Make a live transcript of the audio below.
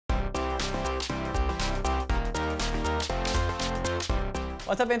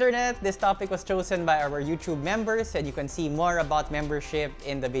What's up, Internet? This topic was chosen by our YouTube members, and you can see more about membership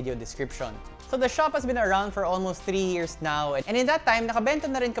in the video description. So the shop has been around for almost 3 years now, and in that time,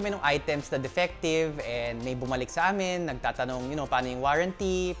 nakabenta na rin kami ng items na defective, and may bumalik sa amin, nagtatanong, paano yung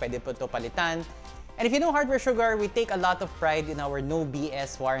warranty, pwede po ito palitan. And if you know Hardware Sugar, we take a lot of pride in our no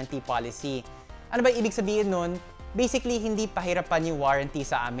BS warranty policy. Ano ba ibig sabihin nun? Basically, hindi pahirapan yung warranty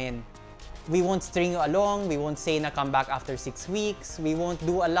sa amin. We won't string you along, we won't say na come back after 6 weeks, we won't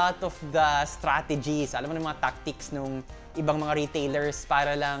do a lot of the strategies, alam mo ng mga tactics ng ibang mga retailers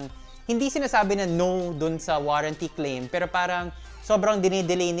para lang hindi sinasabi na no dun sa warranty claim, pero parang sobrang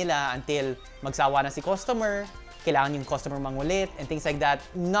dinidelay nila until magsawa na si customer, kailangan yung customer mangulit, and things like that.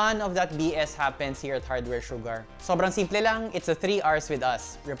 None of that BS happens here at Hardware Sugar. Sobrang simple lang, it's a 3 R's with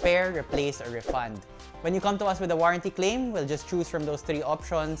us: repair, replace, or refund. When you come to us with a warranty claim, we'll just choose from those 3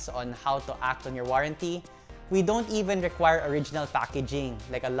 options on how to act on your warranty. We don't even require original packaging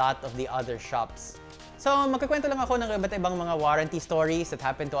like a lot of the other shops. So, magkakwento lang ako ng iba't ibang mga warranty stories that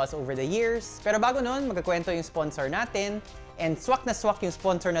happened to us over the years. Pero bago nun, magkakwento yung sponsor natin. And swak na swak yung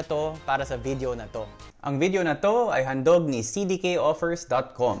sponsor na to para sa video na to. Ang video na to ay handog ni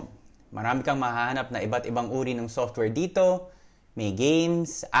cdkoffers.com. Marami kang mahahanap na iba't ibang uri ng software dito. May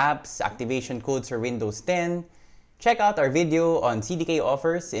games, apps, activation codes for Windows 10. Check out our video on CDK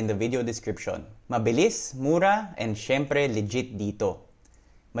offers in the video description. Mabilis, mura, and syempre legit dito.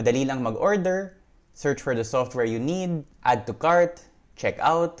 Madali lang mag-order, search for the software you need, add to cart, check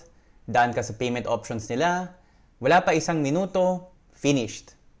out, daan ka sa payment options nila, wala pa 1 minuto,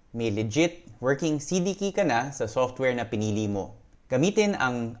 finished. May legit working CD key ka na sa software na pinili mo. Gamitin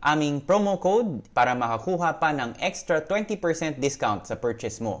ang aming promo code para makakuha pa ng extra 20% discount sa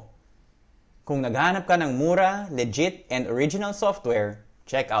purchase mo. Kung naghahanap ka ng mura, legit, and original software,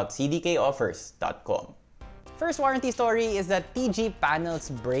 check out cdkoffers.com. First warranty story is that TG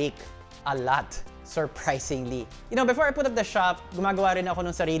panels break a lot, surprisingly. Before I put up the shop, gumagawa rin ako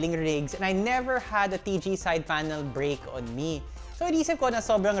ng sariling rigs, and I never had a TG side panel break on me. So, inisip ko na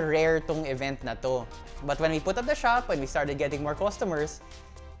sobrang rare tong event na to. But when we put up the shop, when we started getting more customers,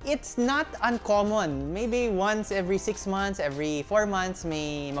 it's not uncommon. Maybe once every 6 months, every 4 months,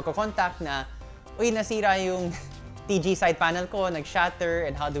 may magkocontact na, uy, nasira yung TG side panel ko, nag-shatter,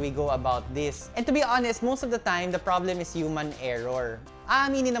 and how do we go about this? And to be honest, most of the time, the problem is human error.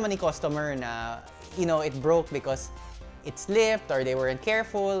 Aaminin naman ni customer na, it broke because it slipped, or they weren't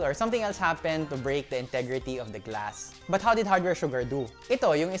careful, or something else happened to break the integrity of the glass. But how did Hardware Sugar do?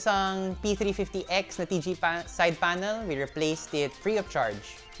 Ito, yung isang P350X na TG side panel, we replaced it free of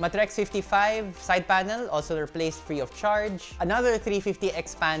charge. Matrex 55 side panel, also replaced free of charge. Another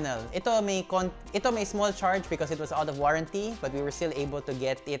 350X panel. Ito may small charge because it was out of warranty, but we were still able to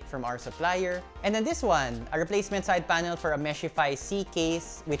get it from our supplier. And then this one, a replacement side panel for a Meshify C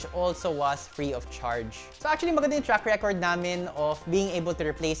case, which also was free of charge. So actually, maganda yung track record namin of being able to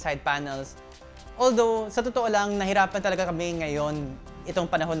replace side panels. Although, sa totoo lang, nahirapan talaga kami ngayon, itong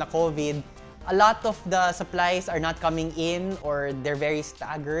panahon na COVID. A lot of the supplies are not coming in, or they're very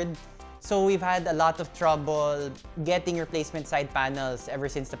staggered. So we've had a lot of trouble getting replacement side panels ever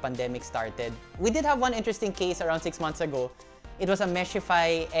since the pandemic started. We did have one interesting case around 6 months ago. It was a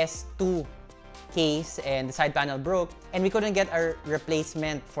Meshify S2 case, and the side panel broke, and we couldn't get a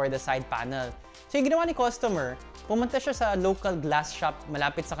replacement for the side panel. So yung ginawa ni customer, pumunta siya sa local glass shop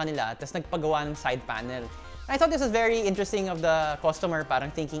malapit sa kanila, tapos nagpagawa ng side panel. I thought this was very interesting of the customer,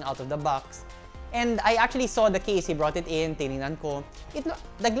 parang thinking out of the box. And I actually saw the case, he brought it in, tinignan ko.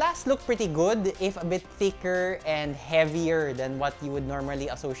 The glass looked pretty good, if a bit thicker and heavier than what you would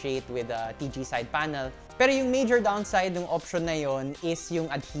normally associate with a TG side panel. Pero yung major downside ng option na yon is yung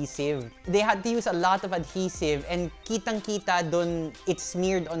adhesive. They had to use a lot of adhesive, and kitang-kita dun it's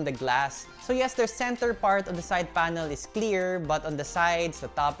smeared on the glass. So yes, the center part of the side panel is clear, but on the sides,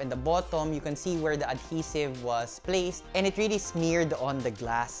 the top, and the bottom, you can see where the adhesive was placed, and it really smeared on the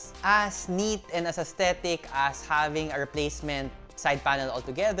glass. As neat and as aesthetic as having a replacement side panel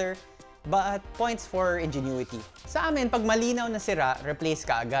altogether, but points for ingenuity. Sa amin, pag malinaw na sira, replace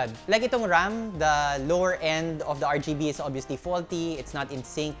ka agad. Like itong RAM, the lower end of the RGB is obviously faulty. It's not in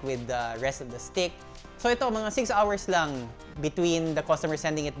sync with the rest of the stick. So ito, mga 6 hours lang between the customer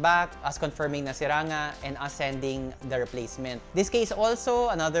sending it back, us confirming na sira nga, and us sending the replacement. This case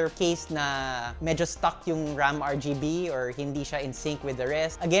also, another case na medyo stuck yung RAM RGB or hindi siya in sync with the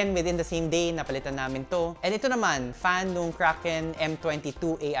rest. Again, within the same day, napalitan namin to. And ito naman, fan nung Kraken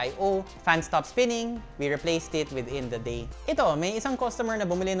M22 AIO. Fan stopped spinning, we replaced it within the day. Ito, may isang customer na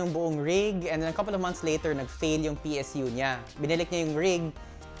bumili ng buong rig, and then a couple of months later, nag-fail yung PSU niya. Binilik niya yung rig,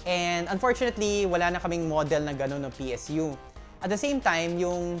 and unfortunately, wala na kaming model na ganun ng PSU. At the same time,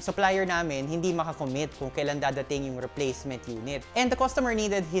 yung supplier namin hindi makakommit kung kailan dadating yung replacement unit. And the customer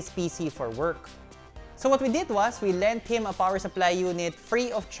needed his PC for work. So what we did was, we lent him a power supply unit free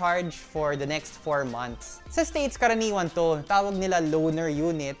of charge for the next 4 months. Sa States, karaniwan to. Tawag nila loaner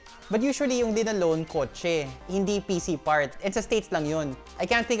unit. But usually, yung dinaloan, kotse, hindi PC part. And sa States lang yun. I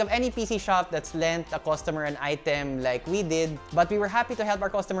can't think of any PC shop that's lent a customer an item like we did. But we were happy to help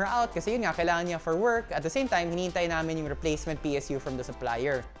our customer out kasi yun nga, kailangan niya for work. At the same time, hinihintay namin yung replacement PSU from the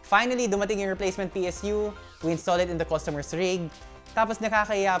supplier. Finally, dumating yung replacement PSU. We installed it in the customer's rig. Tapos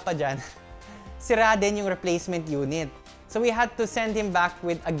nakakaya pa dyan. Sira din yung replacement unit. So we had to send him back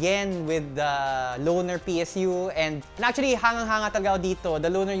with the loaner PSU, and actually hangang-hanga talaga dito. The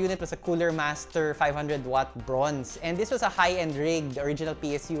loaner unit was a Cooler Master 500 watt bronze, and this was a high-end rig. The original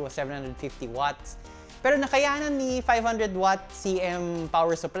PSU was 750 watts. Pero nakayanan ni 500 watt CM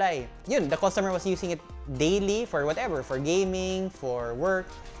power supply. Yun, the customer was using it daily for whatever, for gaming, for work,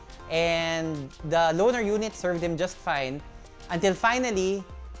 and the loaner unit served him just fine until finally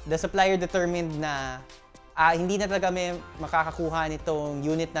the supplier determined na hindi na talaga may makakakuha nitong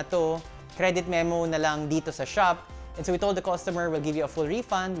unit na to. Credit memo na lang dito sa shop. And so we told the customer, we'll give you a full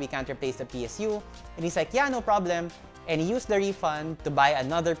refund. We can't replace the PSU. And he's like, yeah, no problem. And he used the refund to buy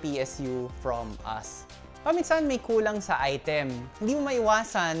another PSU from us. Paminsan may kulang sa item. Hindi mo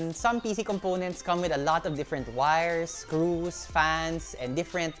maiwasan, some PC components come with a lot of different wires, screws, fans, and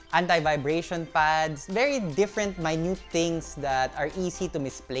different anti-vibration pads. Very different, minute things that are easy to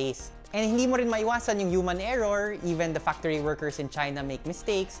misplace. And hindi mo rin maiwasan yung human error. Even the factory workers in China make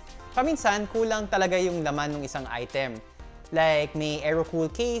mistakes. Paminsan, kulang talaga yung laman ng isang item. Like, may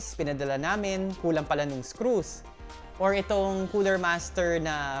aero-cool case, pinadala namin, kulang pala nung screws. Or itong Cooler Master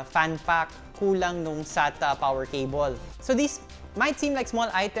na fan pack, kulang nung SATA power cable. So these might seem like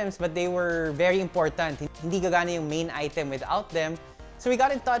small items, but they were very important. Hindi gagana yung main item without them. So we got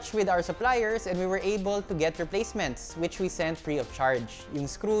in touch with our suppliers and we were able to get replacements, which we sent free of charge. Yung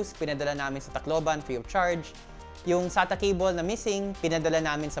screws, pinadala namin sa Tacloban, free of charge. Yung SATA cable na missing, pinadala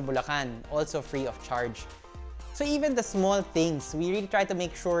namin sa Bulacan, also free of charge. So even the small things, we really try to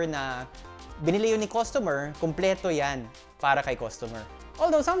make sure na binili yun ni customer, kumpleto yan para kay customer.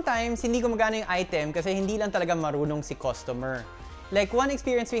 Although sometimes, hindi gumagana yung item kasi hindi lang talaga marunong si customer. Like one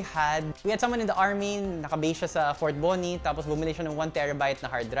experience we had someone in the army, nakabase siya sa Fort Boni, tapos bumili siya ng 1 terabyte na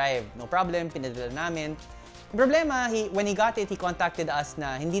hard drive. No problem, pinadala namin. Yung problema, when he got it, he contacted us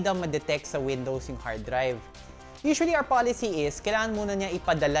na hindi daw ma-detect sa Windows yung hard drive. Usually our policy is, kailangan muna niya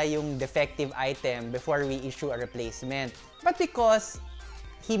ipadala yung defective item before we issue a replacement. But because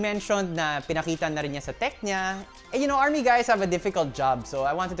he mentioned na pinakita na rin niya sa tech niya. And you know, army guys have a difficult job, so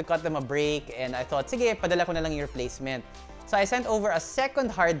I wanted to cut them a break and I thought, sige, padala ko na lang yung replacement. So I sent over a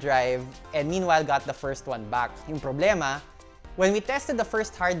second hard drive and meanwhile got the first one back. Yung problema, when we tested the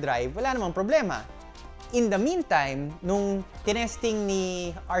first hard drive, wala namang problema. In the meantime, nung tinesting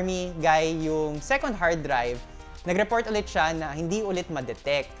ni army guy yung second hard drive, nag-report ulit siya na hindi ulit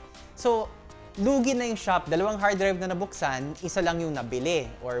ma-detect. So, lugi na yung shop, 2 hard drive na nabuksan, isa lang yung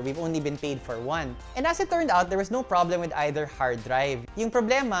nabili, or we've only been paid for 1. And as it turned out, there was no problem with either hard drive. Yung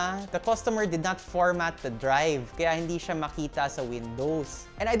problema, the customer did not format the drive, kaya hindi siya makita sa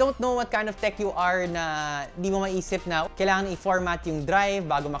Windows. And I don't know what kind of tech you are na di mo maisip na kailangan i-format yung drive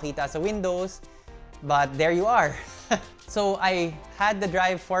bago makita sa Windows, but there you are. So I had the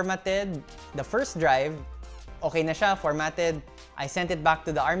drive formatted, the first drive, okay na siya, formatted. I sent it back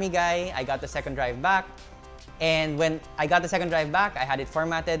to the army guy, I got the second drive back. And when I got the second drive back, I had it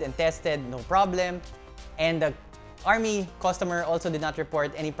formatted and tested, no problem. And the army customer also did not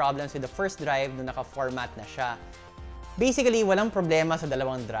report any problems with the first drive nung naka-format na siya. Basically, walang problema sa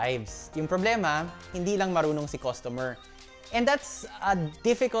 2 drives. Yung problema, hindi lang marunong si customer. And that's a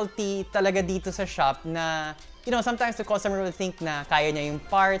difficulty talaga dito sa shop na, you know, sometimes the customer will think na kaya niya yung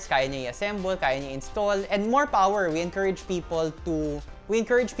parts, kaya niya i-assemble, kaya niya install, and more power. We encourage people to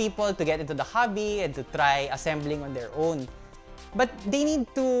get into the hobby and to try assembling on their own. But they need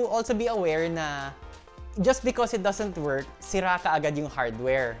to also be aware na just because it doesn't work, sira ka agad yung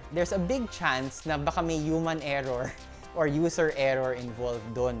hardware. There's a big chance na baka may human error or user error involved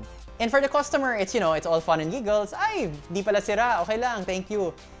dun. And for the customer, it's, you know, it's all fun and giggles. Ay, di pala sira, okay lang, thank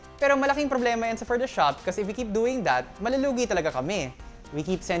you. Pero malaking problema yan for the shop kasi if we keep doing that, malulugi talaga kami. We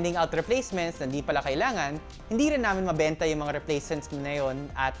keep sending out replacements na di pala kailangan, hindi rin namin mabenta yung mga replacements na yon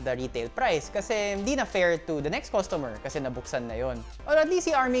at the retail price kasi hindi na fair to the next customer kasi nabuksan na yon. Or at least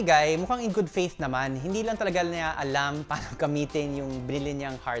si army guy, mukhang in good faith naman. Hindi lang talaga niya alam paano gamitin yung binili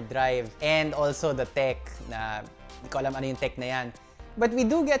niyang hard drive and also the tech na hindi ko alam ano yung tech na yan. But we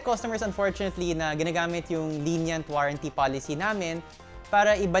do get customers, unfortunately, na ginagamit yung lenient warranty policy namin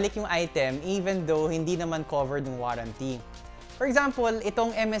para ibalik yung item even though hindi naman covered ng warranty. For example,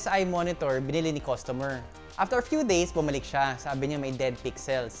 itong MSI monitor, binili ni customer. After a few days, bumalik siya. Sabi niya may dead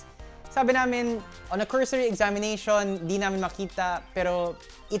pixels. Sabi namin, on a cursory examination, di namin makita, pero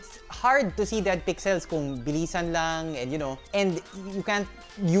it's hard to see dead pixels kung bilisan lang and and you can't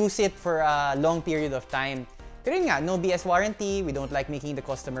use it for a long period of time. Pero yun nga, no BS warranty, we don't like making the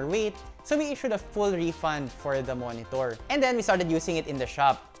customer wait, so we issued a full refund for the monitor. And then we started using it in the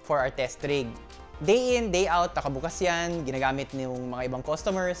shop for our test rig. Day in, day out, nakabukas yan, ginagamit ng mga ibang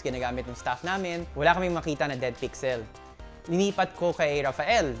customers, ginagamit ng staff namin, wala kaming makita na dead pixel. Linipat ko kay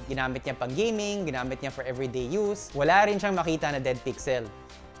Rafael, ginamit niya pang gaming, ginamit niya for everyday use, wala rin siyang makita na dead pixel.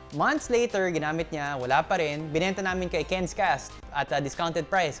 Months later, ginamit niya, wala pa rin. Binenta namin kay Ken's Cast at a discounted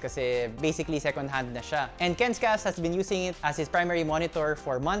price kasi basically second-hand na siya. And Ken's Cast has been using it as his primary monitor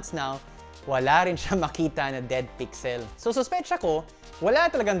for months now. Wala rin siya makita na dead pixel. So suspecha ko, wala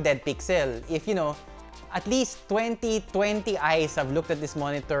talagang dead pixel. If at least 20 eyes have looked at this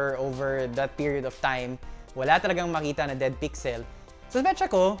monitor over that period of time, wala talagang makita na dead pixel. Suspecha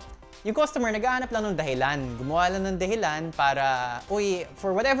ko, yung customer naghahanap lang ng dahilan. Gumawa lang ng dahilan para,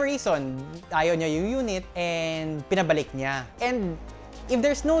 for whatever reason, ayaw niya yung unit and pinabalik niya. And if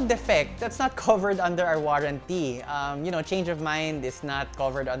there's no defect, that's not covered under our warranty. Change of mind is not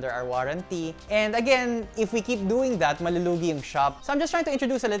covered under our warranty. And again, if we keep doing that, malulugi yung shop. So I'm just trying to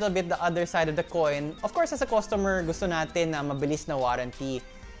introduce a little bit the other side of the coin. Of course, as a customer, gusto natin na mabilis na warranty.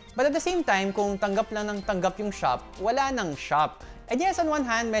 But at the same time, kung tanggap lang ng tanggap yung shop, wala nang shop. And yes, on one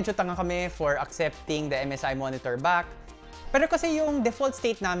hand, medyo tanga kami for accepting the MSI monitor back. Pero kasi yung default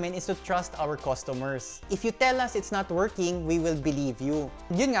state namin is to trust our customers. If you tell us it's not working, we will believe you.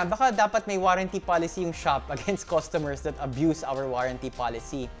 Yun nga, baka dapat may warranty policy yung shop against customers that abuse our warranty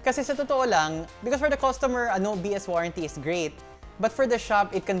policy. Kasi sa totoo lang, because for the customer, a no BS warranty is great. But for the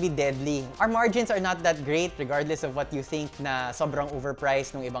shop, it can be deadly. Our margins are not that great regardless of what you think na sobrang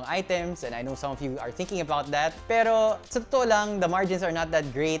overpriced ng ibang items. And I know some of you are thinking about that. Pero sa totoo lang, the margins are not that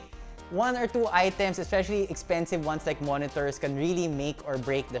great. One or two items, especially expensive ones like monitors, can really make or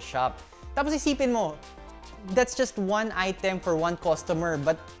break the shop. Tapos isipin mo, that's just one item for one customer,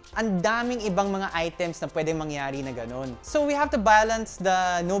 but ang daming ibang mga items na pwedeng mangyari na ganun. So we have to balance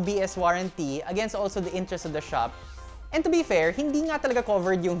the no BS warranty against also the interest of the shop. And to be fair, hindi nga talaga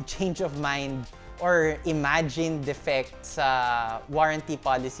covered yung change of mind or imagined defect sa warranty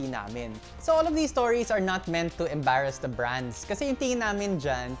policy namin. So all of these stories are not meant to embarrass the brands. Kasi yung tingin namin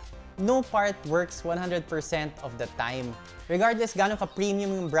dyan, no part works 100% of the time. Regardless gano'ng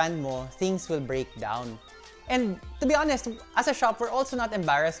ka-premium yung brand mo, things will break down. And to be honest, as a shop, we're also not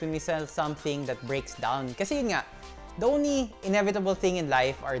embarrassed when we sell something that breaks down. Kasi yun nga, the only inevitable thing in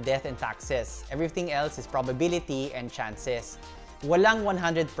life are death and taxes. Everything else is probability and chances. Walang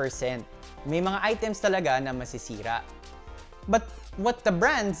 100%. May mga items talaga na masisira. But what the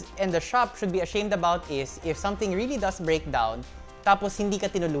brands and the shop should be ashamed about is if something really does break down, tapos hindi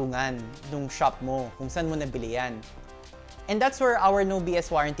ka tinulungan nung shop mo, kung saan mo nabili yan. And that's where our no BS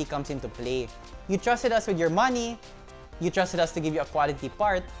warranty comes into play. You trusted us with your money, you trusted us to give you a quality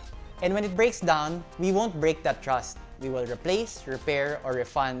part, and when it breaks down, we won't break that trust. We will replace, repair, or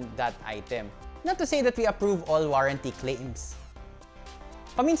refund that item. Not to say that we approve all warranty claims.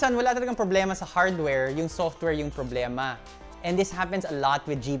 Paminsan, wala talagang problema sa hardware, yung software yung problema. And this happens a lot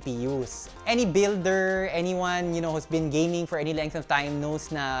with GPUs. Any builder, anyone who's been gaming for any length of time knows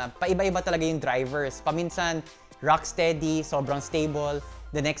na paiba-iba talaga yung drivers. Paminsan, rock steady, sobrang stable.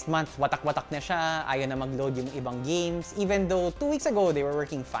 The next month, watak-watak na siya, ayaw na mag-load yung ibang games, even though 2 weeks ago, they were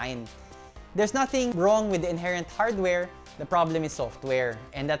working fine. There's nothing wrong with the inherent hardware, the problem is software,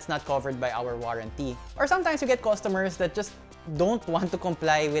 and that's not covered by our warranty. Or sometimes we get customers that just don't want to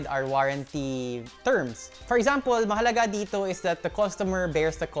comply with our warranty terms. For example, mahalaga dito is that the customer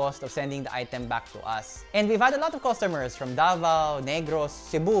bears the cost of sending the item back to us. And we've had a lot of customers from Davao, Negros,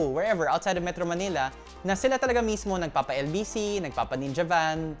 Cebu, wherever outside of Metro Manila, na sila talaga mismo nagpapa-LBC, nagpapa-Ninja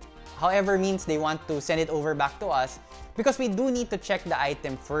Van, however means they want to send it over back to us, because we do need to check the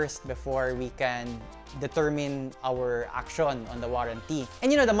item first before we can determine our action on the warranty. And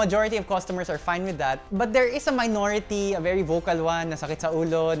the majority of customers are fine with that, but there is a minority, a very vocal one, na sakit sa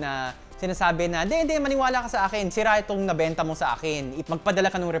ulo, na sinasabi na, hindi, maniwala ka sa akin, sira itong nabenta mo sa akin, magpadala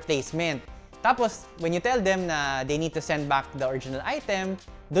ka ng replacement. Tapos, when you tell them na they need to send back the original item,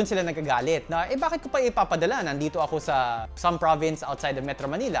 doon sila nagkagalit na, bakit ko pa ipapadala? Nandito ako sa some province outside of Metro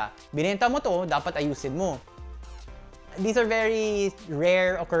Manila. Binenta mo to, dapat ayusin mo. These are very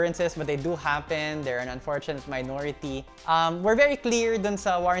rare occurrences, but they do happen. They're an unfortunate minority. We're very clear dun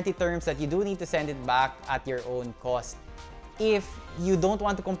sa warranty terms that you do need to send it back at your own cost. If you don't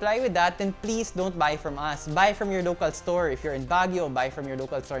want to comply with that, then please don't buy from us. Buy from your local store. If you're in Baguio, buy from your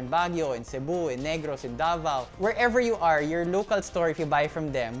local store in Baguio, in Cebu, in Negros, in Davao. Wherever you are, your local store, if you buy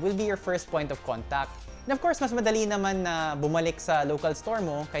from them, will be your first point of contact. And of course, mas madali naman na bumalik sa local store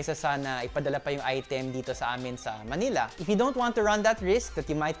mo kaysa sana ipadala pa yung item dito sa amin sa Manila. If you don't want to run that risk that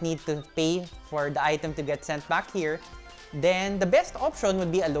you might need to pay for the item to get sent back here, then the best option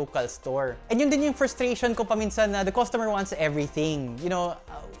would be a local store. And yun din yung frustration ko paminsan na the customer wants everything. You know,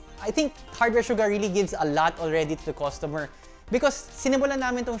 I think Hardware Sugar really gives a lot already to the customer. Because sinimulan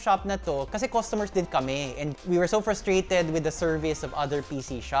namin tong shop na to kasi customers din kami and we were so frustrated with the service of other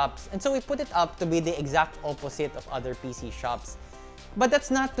PC shops. And so we put it up to be the exact opposite of other PC shops. But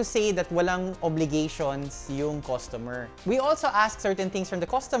that's not to say that walang obligations yung customer. We also ask certain things from the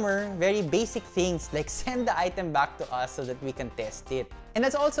customer, very basic things like send the item back to us so that we can test it. And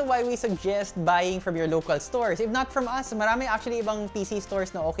that's also why we suggest buying from your local stores. If not from us, marami actually ibang PC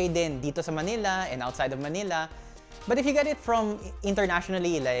stores na okay din dito sa Manila and outside of Manila. But if you get it from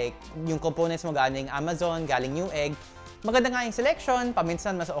internationally, like yung components mo galing Amazon, galing Newegg, maganda nga yung selection,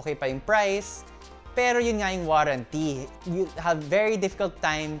 paminsan mas okay pa yung price, pero yun nga yung warranty. You have very difficult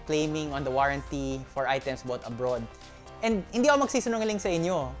time claiming on the warranty for items bought abroad. And hindi ako magsisinungaling sa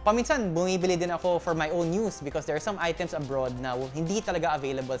inyo. Paminsan, bumibili din ako for my own use because there are some items abroad na hindi talaga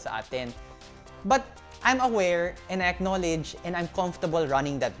available sa atin. But I'm aware and I acknowledge and I'm comfortable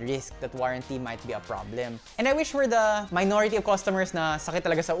running that risk that warranty might be a problem. And I wish for the minority of customers na sakit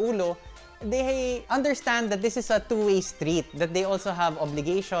talaga sa ulo, they understand that this is a two-way street, that they also have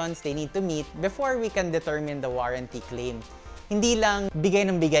obligations they need to meet before we can determine the warranty claim. Hindi lang bigay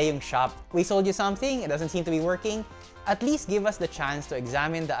ng bigay yung shop. We sold you something, it doesn't seem to be working. At least give us the chance to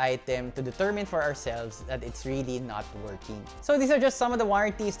examine the item to determine for ourselves that it's really not working. So these are just some of the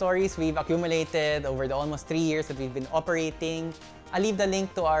warranty stories we've accumulated over the almost 3 years that we've been operating. I'll leave the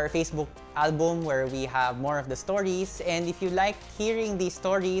link to our Facebook album where we have more of the stories. And if you like hearing these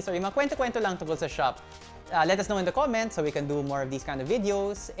stories or yung mga kwento-kwento lang tungkol sa shop, let us know in the comments so we can do more of these kind of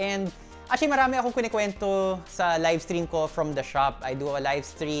videos. And actually, marami akong kinikwento sa live stream ko from the shop. I do a live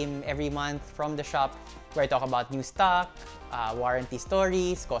stream every month from the shop where I talk about new stock, warranty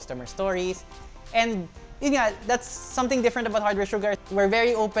stories, customer stories. And yun nga, that's something different about Hardware Sugar. We're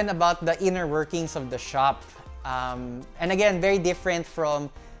very open about the inner workings of the shop. And again, very different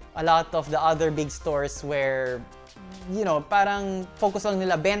from a lot of the other big stores where, you know, parang focus lang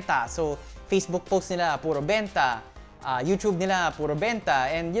nila benta. So, Facebook posts nila, puro benta. YouTube nila, puro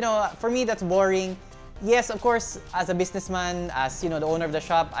benta. And, you know, for me, that's boring. Yes, of course, as a businessman, as, you know, the owner of the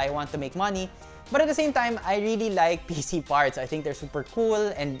shop, I want to make money. But at the same time, I really like PC parts. I think they're super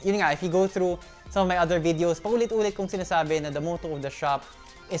cool. And yun nga, if you go through some of my other videos, paulit-ulit kong sinasabi na the motto of the shop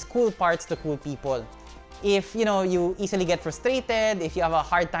is cool parts to cool people. If, you know, you easily get frustrated, if you have a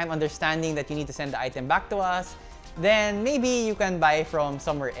hard time understanding that you need to send the item back to us, then maybe you can buy from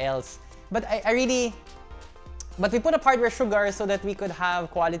somewhere else. But But we put up Hardware Sugar so that we could have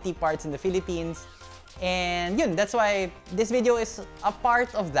quality parts in the Philippines. And yun, that's why this video is a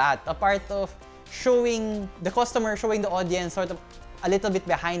part of that, a part of showing the customer, showing the audience sort of a little bit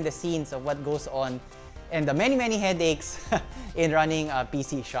behind the scenes of what goes on and the many, many headaches in running a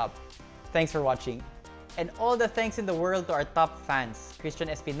PC shop. Thanks for watching. And all the thanks in the world to our top fans, Christian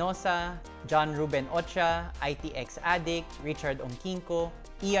Espinosa, John Ruben Ocha, ITX Addict, Richard Ongkinko,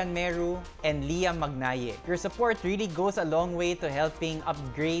 Ian Meru, and Liam Magnaye. Your support really goes a long way to helping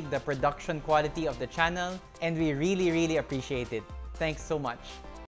upgrade the production quality of the channel, and we really, really appreciate it. Thanks so much.